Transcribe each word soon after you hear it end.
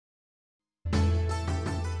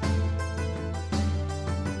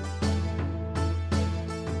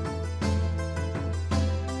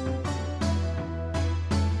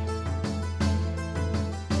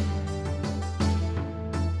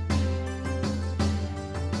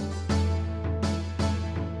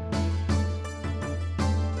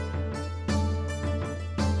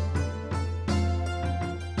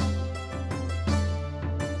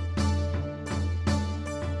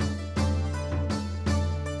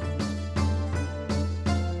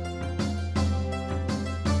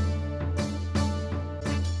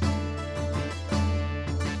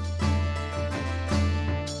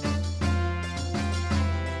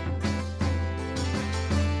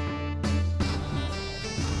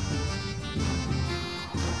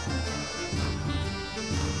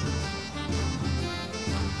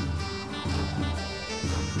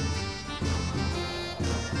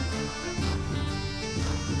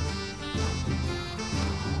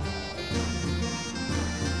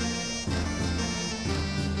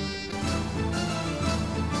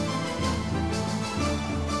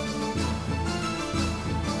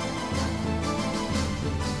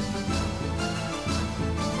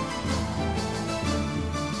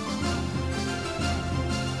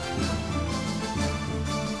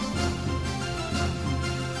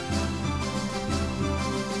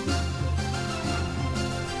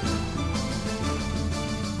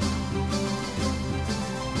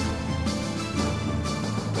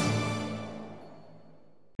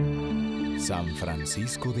San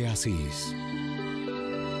Francisco de Asís.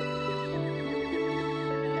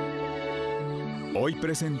 Hoy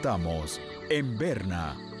presentamos En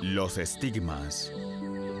Berna, los estigmas.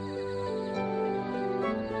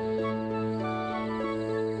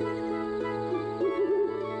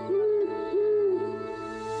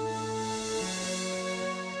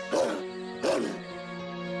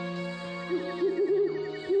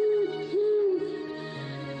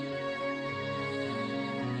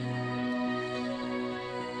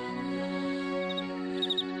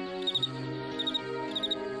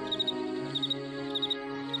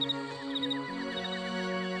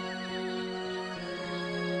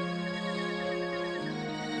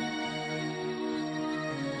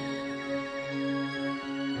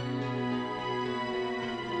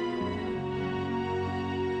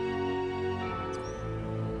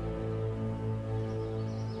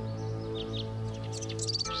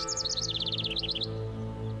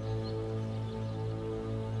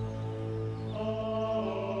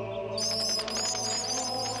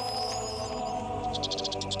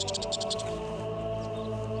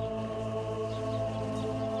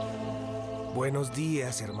 Buenos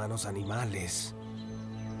días, hermanos animales.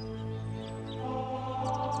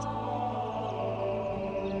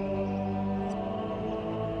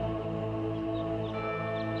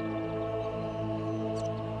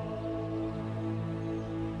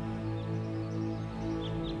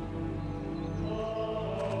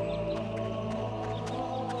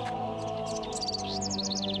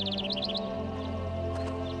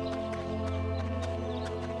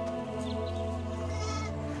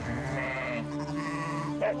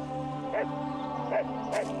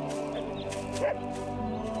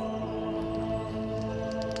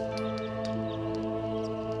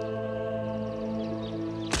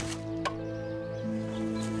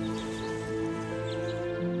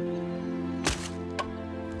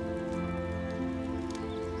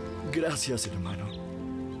 Gracias, hermano.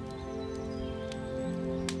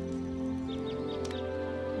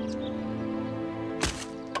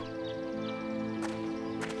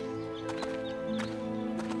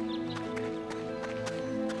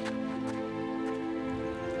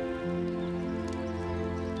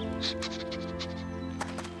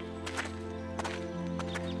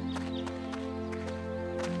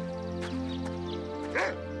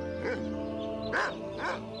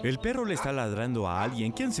 El perro le está ladrando a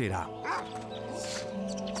alguien. ¿Quién será?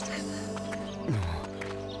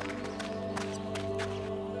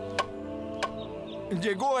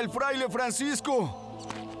 ¡Llegó el fraile Francisco!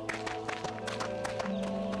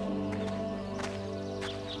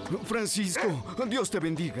 Francisco, Dios te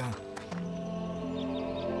bendiga.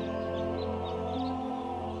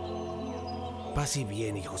 Paz y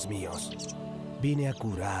bien, hijos míos. Vine a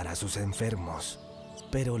curar a sus enfermos.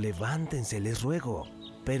 Pero levántense, les ruego.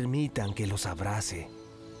 Permitan que los abrace.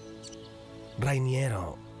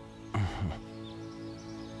 Rainiero.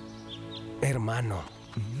 Hermano.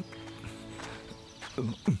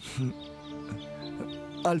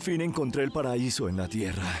 Al fin encontré el paraíso en la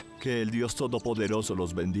tierra. Que el Dios Todopoderoso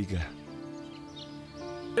los bendiga.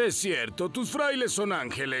 Es cierto, tus frailes son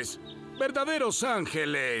ángeles. Verdaderos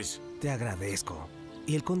ángeles. Te agradezco.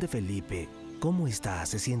 ¿Y el conde Felipe, cómo está?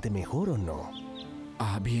 ¿Se siente mejor o no?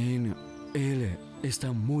 Bien. Él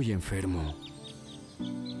está muy enfermo.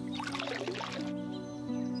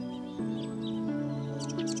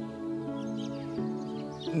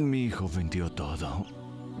 Mi hijo vendió todo.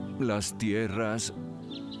 Las tierras,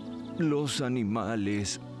 los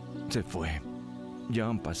animales. Se fue. Ya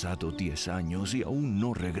han pasado 10 años y aún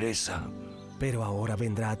no regresa. Pero ahora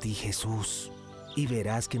vendrá a ti Jesús y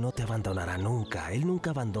verás que no te abandonará nunca. Él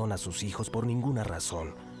nunca abandona a sus hijos por ninguna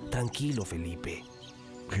razón. Tranquilo, Felipe.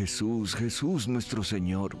 Jesús, Jesús nuestro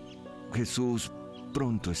Señor. Jesús,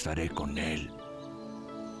 pronto estaré con Él.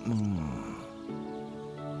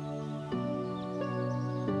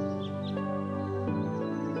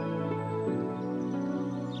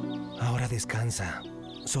 Ahora descansa.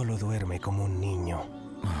 Solo duerme como un niño.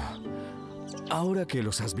 Ahora que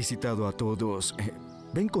los has visitado a todos,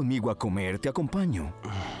 ven conmigo a comer, te acompaño.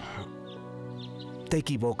 Te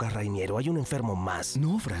equivocas, Rainiero. Hay un enfermo más.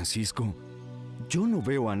 No, Francisco. Yo no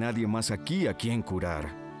veo a nadie más aquí a quien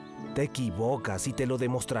curar. Te equivocas y te lo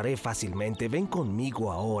demostraré fácilmente. Ven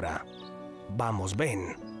conmigo ahora. Vamos,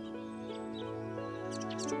 ven.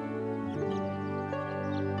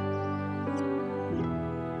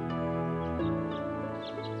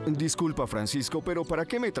 Disculpa, Francisco, pero ¿para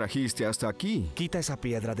qué me trajiste hasta aquí? Quita esa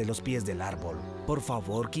piedra de los pies del árbol. Por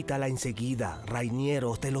favor, quítala enseguida.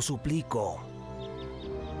 Rainiero, te lo suplico.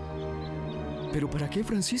 ¿Pero para qué,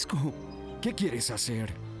 Francisco? ¿Qué quieres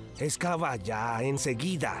hacer? Excava ya,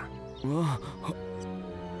 enseguida.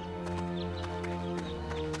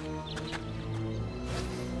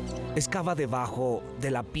 Excava debajo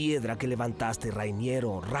de la piedra que levantaste,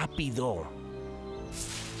 Rainiero. ¡Rápido!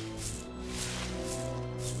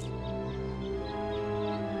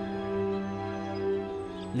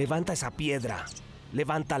 Levanta esa piedra.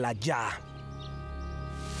 Levántala ya.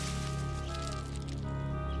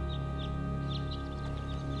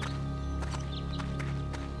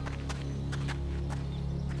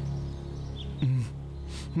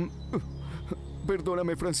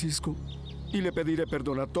 Perdóname, Francisco, y le pediré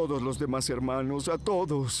perdón a todos los demás hermanos, a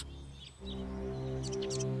todos.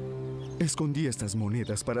 Escondí estas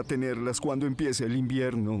monedas para tenerlas cuando empiece el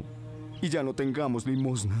invierno y ya no tengamos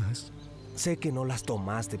limosnas. Sé que no las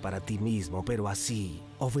tomaste para ti mismo, pero así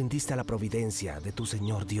ofendiste a la providencia de tu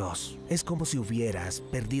Señor Dios. Es como si hubieras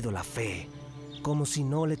perdido la fe, como si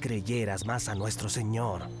no le creyeras más a nuestro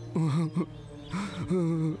Señor.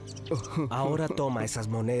 Ahora toma esas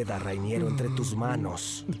monedas, Rainiero, entre tus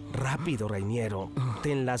manos. Rápido, Rainiero.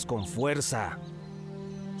 Tenlas con fuerza.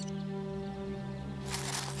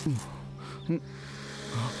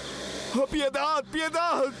 ¡Piedad!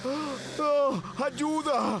 ¡Piedad!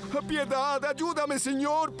 ¡Ayuda! ¡Piedad! ¡Ayúdame,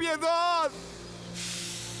 Señor! ¡Piedad!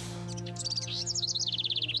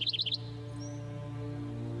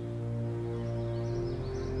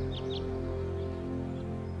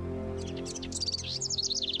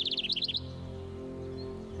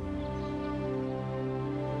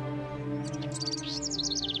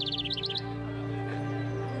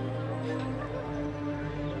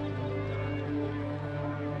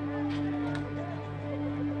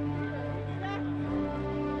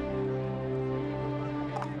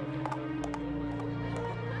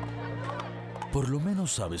 Por lo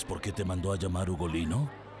menos sabes por qué te mandó a llamar Ugolino.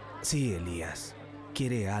 Sí, Elías.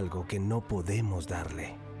 Quiere algo que no podemos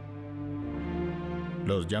darle.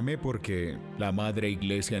 Los llamé porque la Madre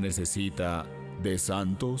Iglesia necesita de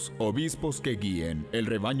santos, obispos que guíen el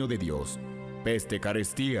rebaño de Dios. Peste,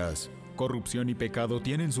 carestías, corrupción y pecado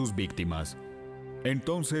tienen sus víctimas.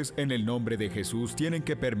 Entonces, en el nombre de Jesús, tienen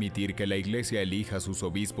que permitir que la Iglesia elija a sus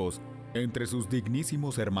obispos entre sus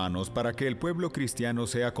dignísimos hermanos para que el pueblo cristiano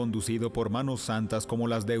sea conducido por manos santas como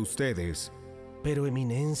las de ustedes. Pero,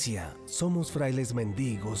 Eminencia, somos frailes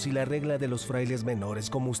mendigos y la regla de los frailes menores,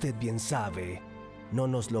 como usted bien sabe, no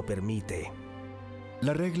nos lo permite.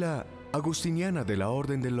 La regla agustiniana de la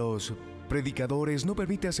Orden de los Predicadores no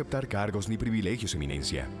permite aceptar cargos ni privilegios,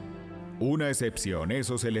 Eminencia. Una excepción,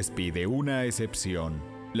 eso se les pide, una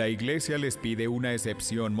excepción. La Iglesia les pide una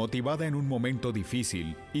excepción motivada en un momento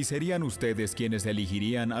difícil, y serían ustedes quienes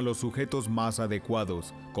elegirían a los sujetos más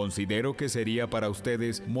adecuados. Considero que sería para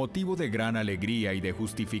ustedes motivo de gran alegría y de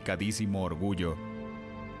justificadísimo orgullo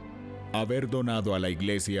haber donado a la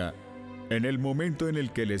Iglesia. En el momento en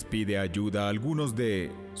el que les pide ayuda a algunos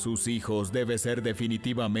de sus hijos, debe ser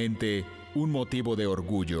definitivamente un motivo de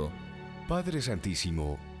orgullo. Padre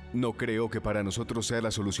Santísimo, no creo que para nosotros sea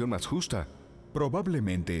la solución más justa.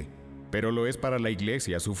 Probablemente, pero lo es para la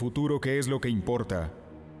Iglesia, su futuro, que es lo que importa.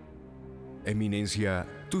 Eminencia,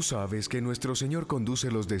 tú sabes que nuestro Señor conduce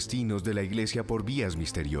los destinos de la Iglesia por vías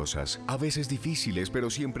misteriosas, a veces difíciles, pero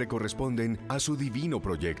siempre corresponden a su divino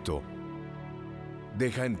proyecto.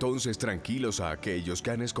 Deja entonces tranquilos a aquellos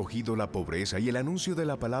que han escogido la pobreza y el anuncio de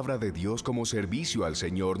la palabra de Dios como servicio al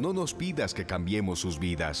Señor. No nos pidas que cambiemos sus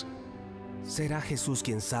vidas. Será Jesús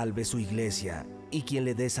quien salve su Iglesia y quien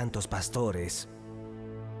le dé santos pastores.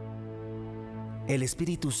 El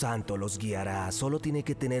Espíritu Santo los guiará. Solo tiene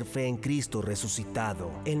que tener fe en Cristo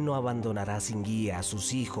resucitado. Él no abandonará sin guía a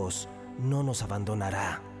sus hijos. No nos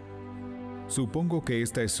abandonará. Supongo que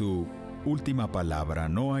esta es su última palabra.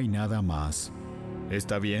 No hay nada más.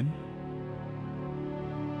 ¿Está bien?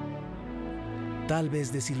 Tal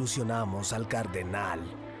vez desilusionamos al cardenal,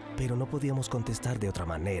 pero no podíamos contestar de otra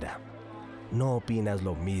manera. ¿No opinas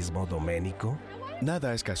lo mismo, Doménico?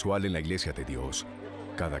 Nada es casual en la Iglesia de Dios.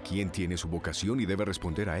 Cada quien tiene su vocación y debe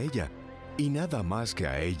responder a ella. Y nada más que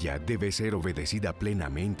a ella debe ser obedecida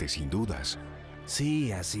plenamente, sin dudas.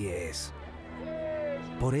 Sí, así es.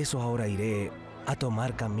 Por eso ahora iré a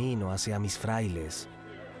tomar camino hacia mis frailes.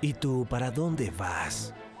 ¿Y tú, para dónde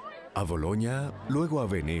vas? A Boloña, luego a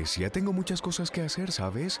Venecia. Tengo muchas cosas que hacer,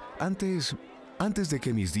 ¿sabes? Antes de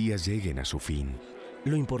que mis días lleguen a su fin.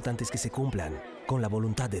 Lo importante es que se cumplan con la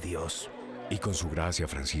voluntad de Dios. Y con su gracia,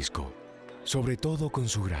 Francisco. Sobre todo con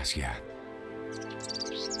su gracia.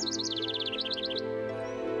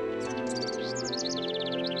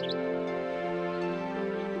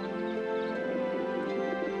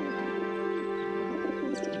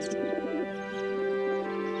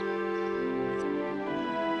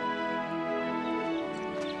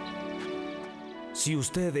 Si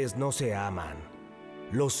ustedes no se aman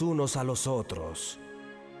los unos a los otros,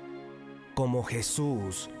 como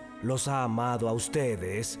Jesús los ha amado a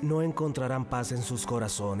ustedes, no encontrarán paz en sus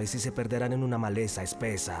corazones y se perderán en una maleza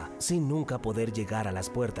espesa, sin nunca poder llegar a las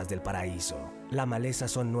puertas del paraíso. La maleza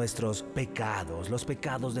son nuestros pecados, los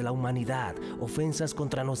pecados de la humanidad, ofensas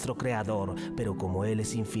contra nuestro Creador, pero como Él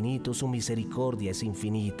es infinito, su misericordia es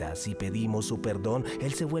infinita. Si pedimos su perdón,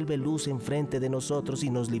 Él se vuelve luz enfrente de nosotros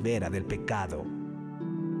y nos libera del pecado.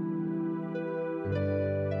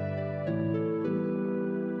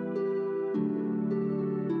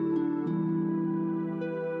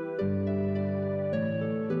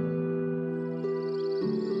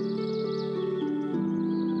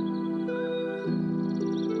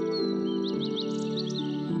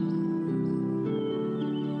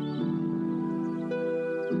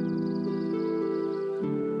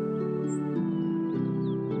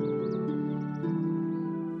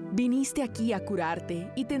 Viniste aquí a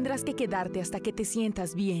curarte y tendrás que quedarte hasta que te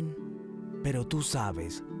sientas bien. Pero tú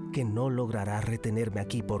sabes que no lograrás retenerme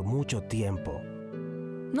aquí por mucho tiempo.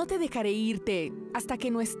 No te dejaré irte hasta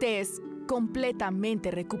que no estés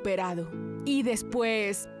completamente recuperado. Y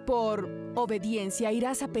después, por obediencia,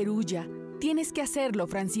 irás a Perugia. Tienes que hacerlo,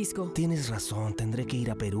 Francisco. Tienes razón, tendré que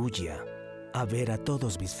ir a Perugia a ver a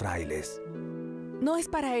todos mis frailes. No es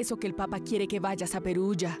para eso que el Papa quiere que vayas a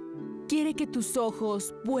Perugia. Quiere que tus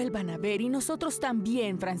ojos vuelvan a ver y nosotros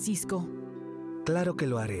también, Francisco. Claro que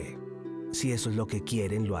lo haré. Si eso es lo que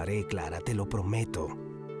quieren, lo haré, Clara, te lo prometo.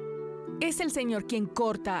 Es el Señor quien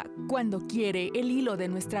corta, cuando quiere, el hilo de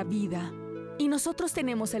nuestra vida. Y nosotros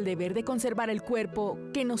tenemos el deber de conservar el cuerpo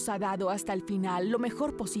que nos ha dado hasta el final lo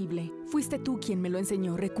mejor posible. Fuiste tú quien me lo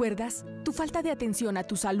enseñó, ¿recuerdas? Tu falta de atención a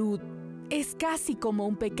tu salud es casi como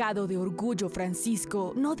un pecado de orgullo,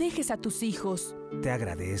 Francisco. No dejes a tus hijos. Te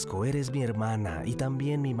agradezco, eres mi hermana y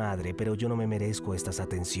también mi madre, pero yo no me merezco estas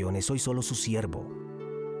atenciones, soy solo su siervo.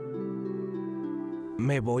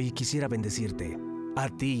 Me voy y quisiera bendecirte, a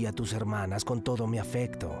ti y a tus hermanas, con todo mi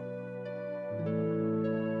afecto.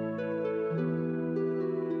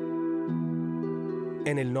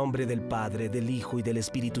 En el nombre del Padre, del Hijo y del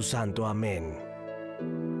Espíritu Santo. Amén.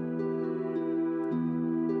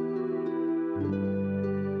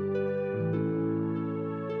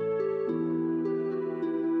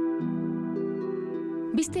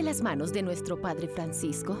 ¿Viste las manos de nuestro Padre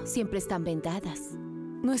Francisco? Siempre están vendadas.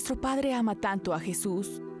 Nuestro Padre ama tanto a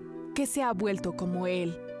Jesús que se ha vuelto como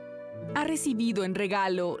Él. Ha recibido en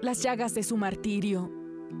regalo las llagas de su martirio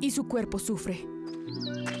y su cuerpo sufre.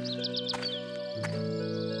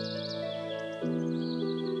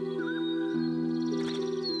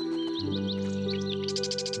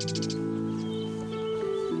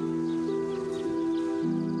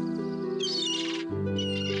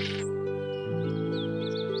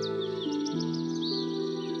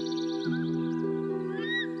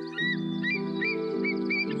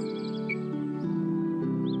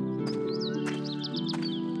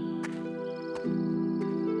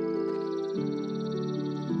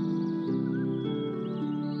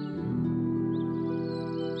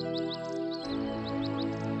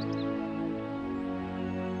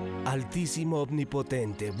 Altísimo,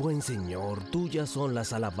 omnipotente, buen Señor, tuyas son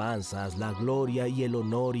las alabanzas, la gloria y el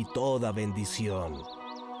honor y toda bendición.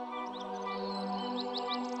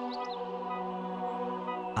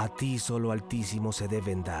 A ti solo, Altísimo, se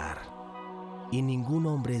deben dar, y ningún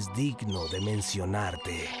hombre es digno de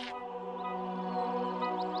mencionarte.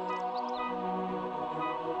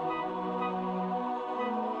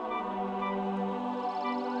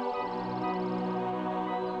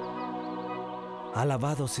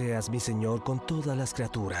 Alabado seas, mi Señor, con todas las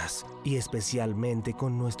criaturas, y especialmente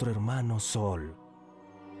con nuestro hermano Sol,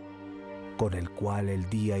 con el cual el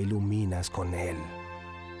día iluminas con él.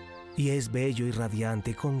 Y es bello y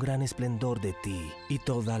radiante con gran esplendor de ti, y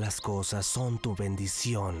todas las cosas son tu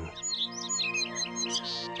bendición.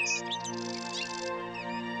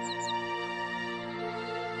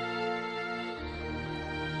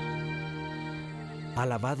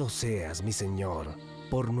 Alabado seas, mi Señor,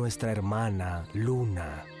 por nuestra hermana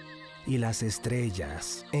Luna, y las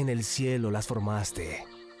estrellas en el cielo las formaste,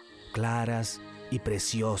 claras y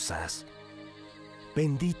preciosas.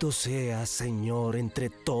 Bendito seas, Señor, entre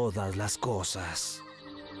todas las cosas.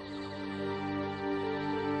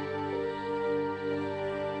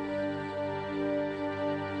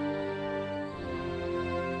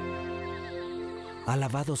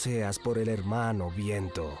 Alabado seas por el hermano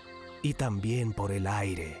viento, y también por el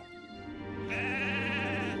aire.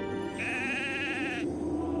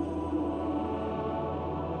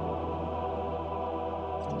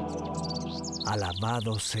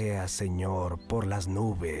 Alabado seas, Señor, por las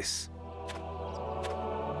nubes,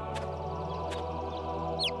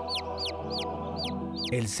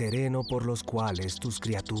 el sereno por los cuales tus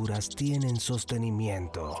criaturas tienen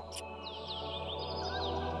sostenimiento.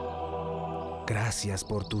 Gracias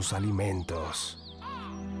por tus alimentos.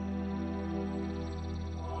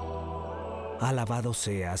 Alabado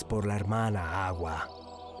seas por la hermana agua.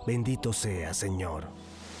 Bendito seas, Señor.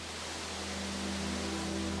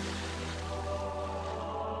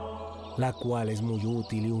 La cual es muy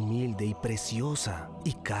útil y humilde y preciosa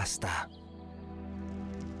y casta.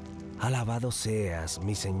 Alabado seas,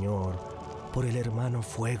 mi Señor, por el hermano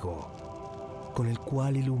fuego, con el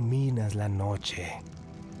cual iluminas la noche.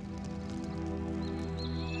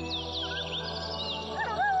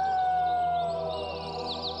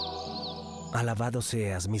 Alabado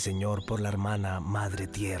seas, mi Señor, por la hermana Madre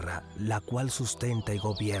Tierra, la cual sustenta y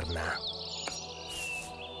gobierna,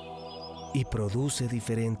 y produce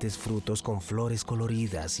diferentes frutos con flores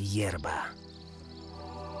coloridas y hierba.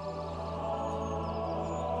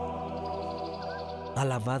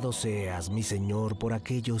 Alabado seas, mi Señor, por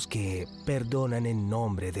aquellos que perdonan en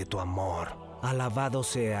nombre de tu amor. Alabado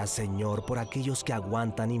seas, Señor, por aquellos que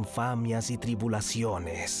aguantan infamias y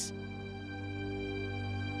tribulaciones.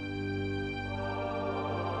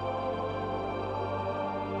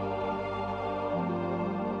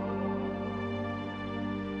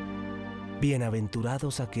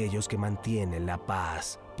 Bienaventurados aquellos que mantienen la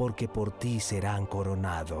paz, porque por ti serán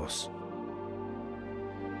coronados.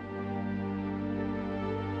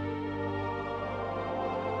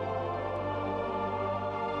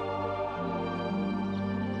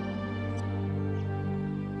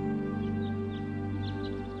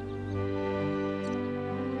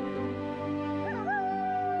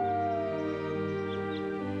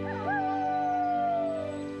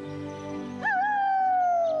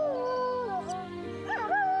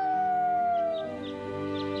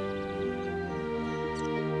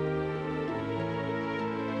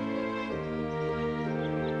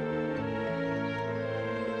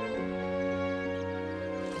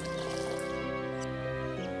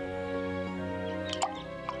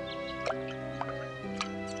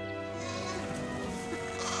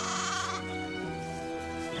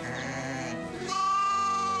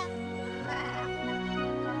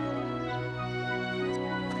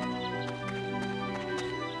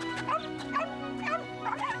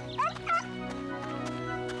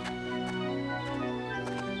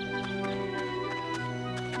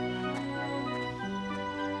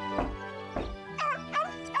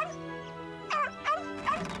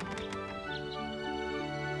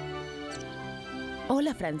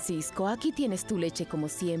 Hola, Francisco. Aquí tienes tu leche como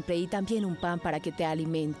siempre y también un pan para que te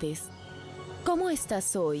alimentes. ¿Cómo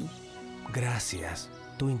estás hoy? Gracias.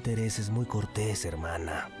 Tu interés es muy cortés,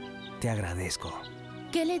 hermana. Te agradezco.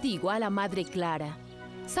 ¿Qué le digo a la Madre Clara?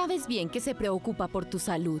 Sabes bien que se preocupa por tu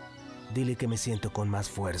salud. Dile que me siento con más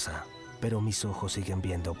fuerza, pero mis ojos siguen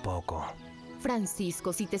viendo poco.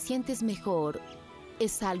 Francisco, si te sientes mejor,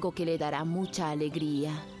 es algo que le dará mucha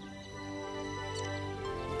alegría.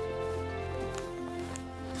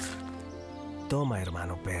 Toma,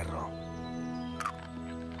 hermano perro.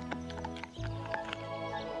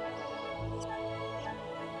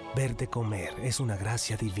 Verte comer es una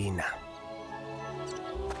gracia divina.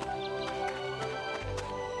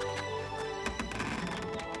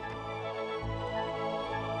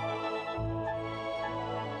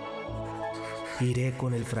 Iré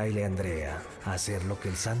con el fraile Andrea a hacer lo que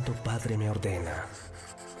el Santo Padre me ordena.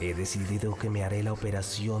 He decidido que me haré la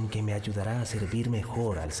operación que me ayudará a servir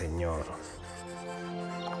mejor al Señor.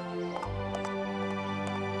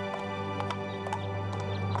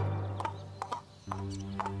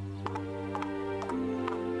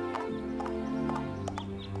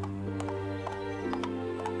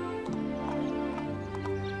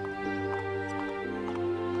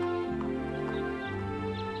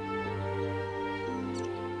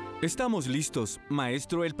 Estamos listos.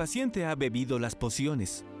 Maestro, el paciente ha bebido las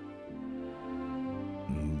pociones.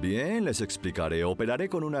 Bien, les explicaré. Operaré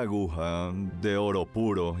con una aguja de oro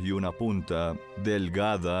puro y una punta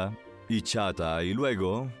delgada y chata, y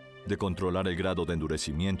luego, de controlar el grado de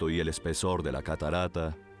endurecimiento y el espesor de la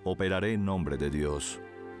catarata, operaré en nombre de Dios.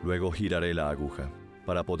 Luego giraré la aguja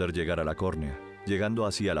para poder llegar a la córnea, llegando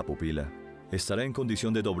así a la pupila. Estaré en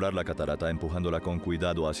condición de doblar la catarata empujándola con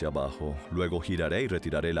cuidado hacia abajo. Luego giraré y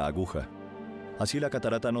retiraré la aguja. Así la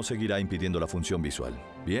catarata no seguirá impidiendo la función visual.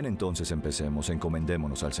 Bien, entonces empecemos.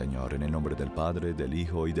 Encomendémonos al Señor en el nombre del Padre, del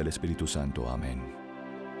Hijo y del Espíritu Santo. Amén.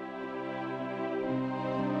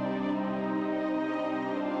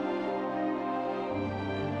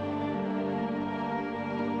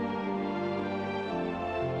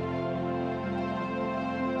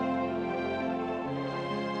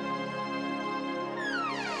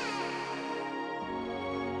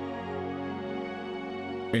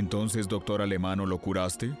 Entonces, doctor Alemano, ¿lo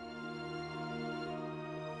curaste?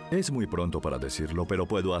 Es muy pronto para decirlo, pero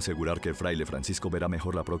puedo asegurar que el fraile Francisco verá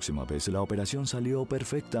mejor la próxima vez. La operación salió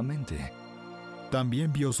perfectamente.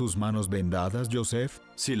 ¿También vio sus manos vendadas, Joseph?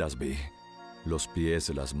 Sí las vi. Los pies,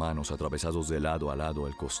 las manos atravesados de lado a lado,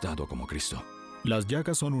 el costado como Cristo. Las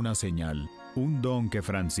llagas son una señal, un don que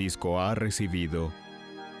Francisco ha recibido.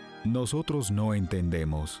 Nosotros no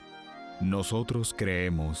entendemos. Nosotros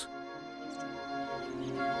creemos.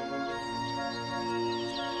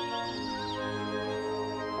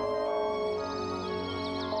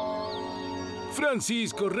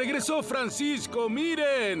 ¡Francisco! ¡Regresó Francisco!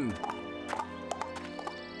 ¡Miren!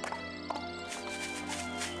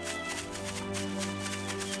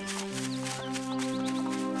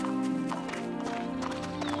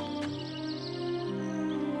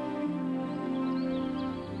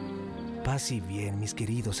 Paz y bien, mis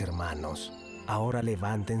queridos hermanos. Ahora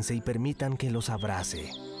levántense y permitan que los abrace.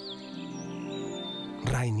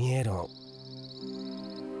 Rainiero.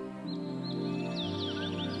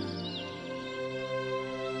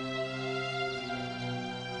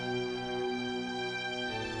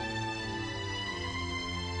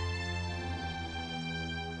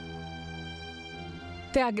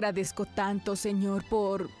 Te agradezco tanto, Señor,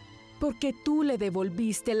 porque tú le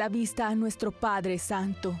devolviste la vista a nuestro Padre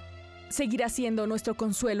Santo. Seguirá siendo nuestro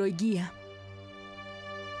consuelo y guía.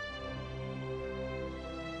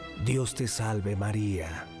 Dios te salve,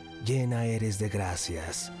 María, llena eres de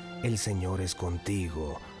gracias. El Señor es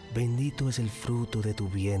contigo, bendito es el fruto de tu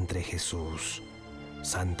vientre, Jesús.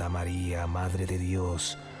 Santa María, Madre de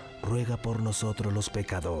Dios, ruega por nosotros los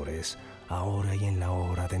pecadores, ahora y en la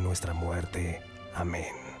hora de nuestra muerte.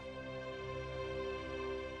 Amén.